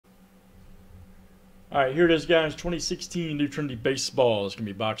All right, here it is, guys. 2016 New Trinity Baseball. It's going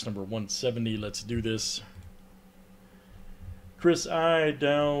to be box number 170. Let's do this. Chris I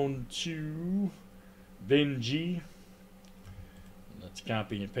down to Benji. Let's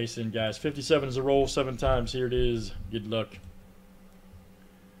copy and paste it in, guys. 57 is a roll 7 times. Here it is. Good luck.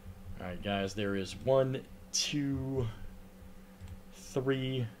 All right, guys. There is 1, 2,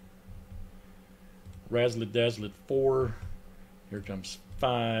 3. Razzle it, dazzle it, 4. Here comes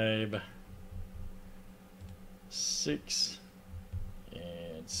 5. 6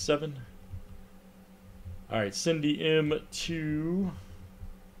 and 7. All right, Cindy M to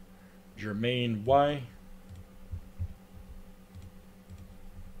Jermaine Y.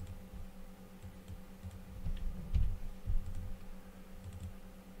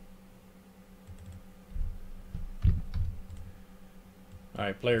 All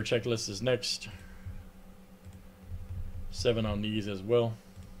right, player checklist is next. 7 on these as well.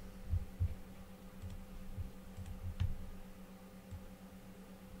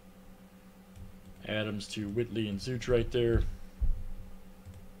 Adams to Whitley and Zooch right there.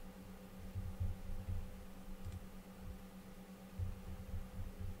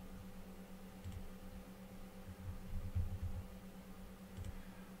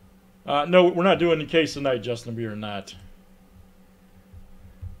 No, we're not doing the case tonight, Justin. We are not.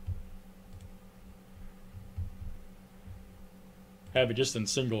 Have it just in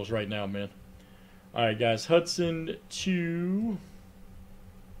singles right now, man. All right, guys. Hudson to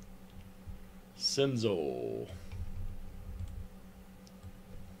Senzo.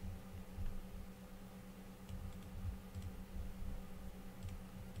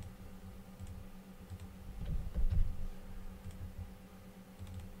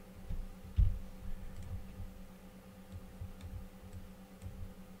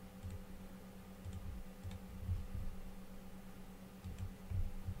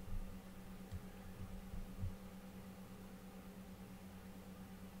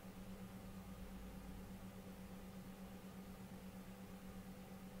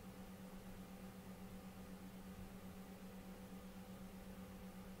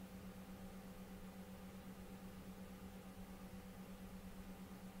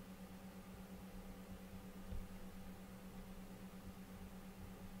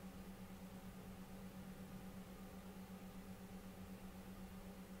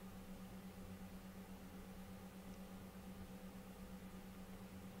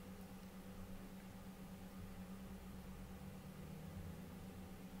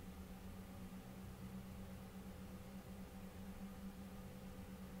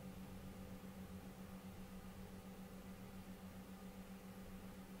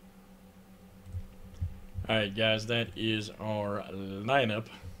 All right, guys, that is our lineup.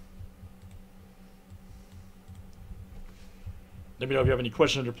 Let me know if you have any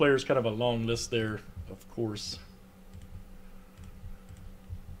questions or players. Kind of a long list there, of course.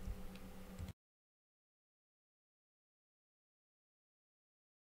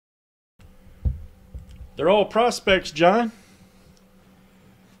 They're all prospects, John.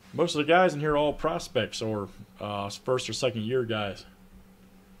 Most of the guys in here are all prospects or first or second year guys.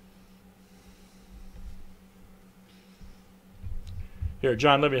 Here,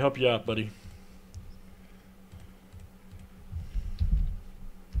 John, let me help you out, buddy.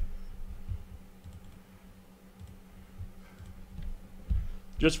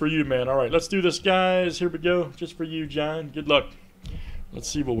 Just for you, man. All right, let's do this, guys. Here we go. Just for you, John. Good luck. Let's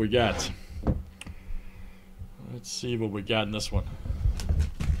see what we got. Let's see what we got in this one.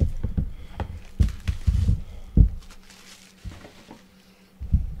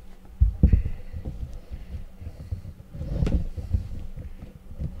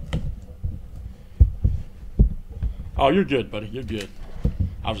 Oh, you're good, buddy. You're good.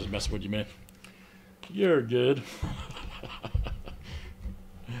 I was just messing with you, man. You're good.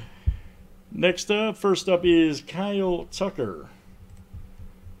 Next up, first up is Kyle Tucker.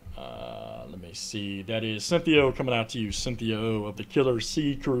 Let me see. That is Cynthia O coming out to you. Cynthia O of the Killer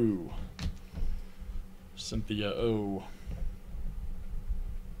C Crew. Cynthia O.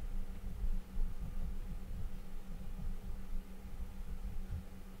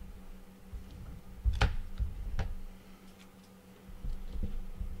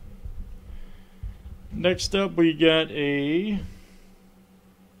 Next up, we got a...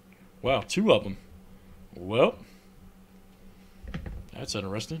 Wow, 2 of them. Well, that's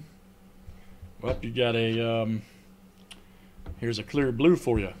interesting. Well, you got a... here's a clear blue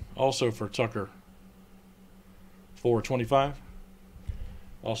for you. Also for Tucker. 425.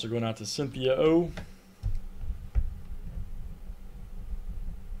 Also going out to Cynthia O.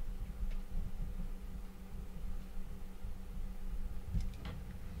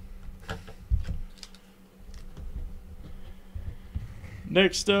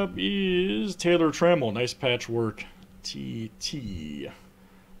 Next up is Taylor Trammell. Nice patchwork. TT.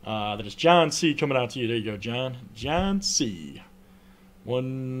 That is John C. coming out to you. There you go, John. John C.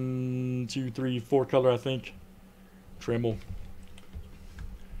 1, 2, 3, 4 color, I think. Trammell.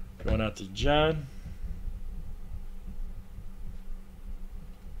 Going out to John.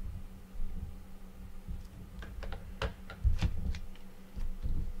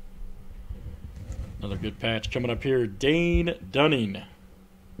 Another good patch coming up here. Dane Dunning.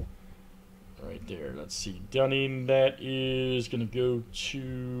 Right there. Let's see. Dunning, that is going to go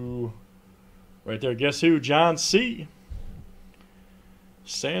to... Right there. Guess who? John C.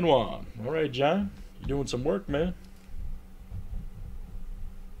 San Juan. All right, John. You're doing some work, man.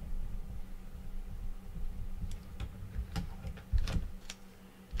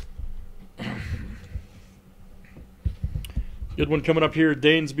 Good one coming up here.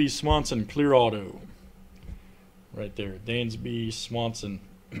 Dansby Swanson, clear auto. Right there. Dansby Swanson.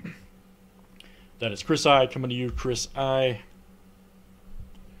 That is Chris I. coming to you. Chris I.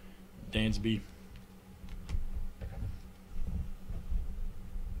 Dansby.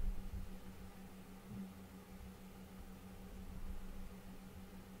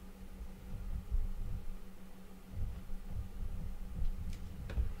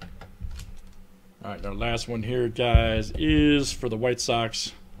 All right, our last one here, guys, is for the White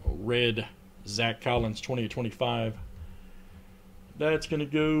Sox. Red Zach Collins, 20/25. That's going to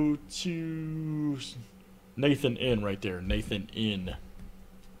go to Nathan N. right there. Nathan N.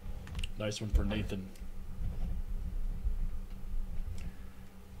 Nice one for Nathan.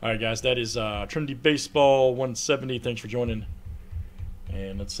 All right, guys, that is Trinity Baseball 170. Thanks for joining.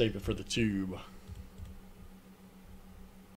 And let's save it for the tube.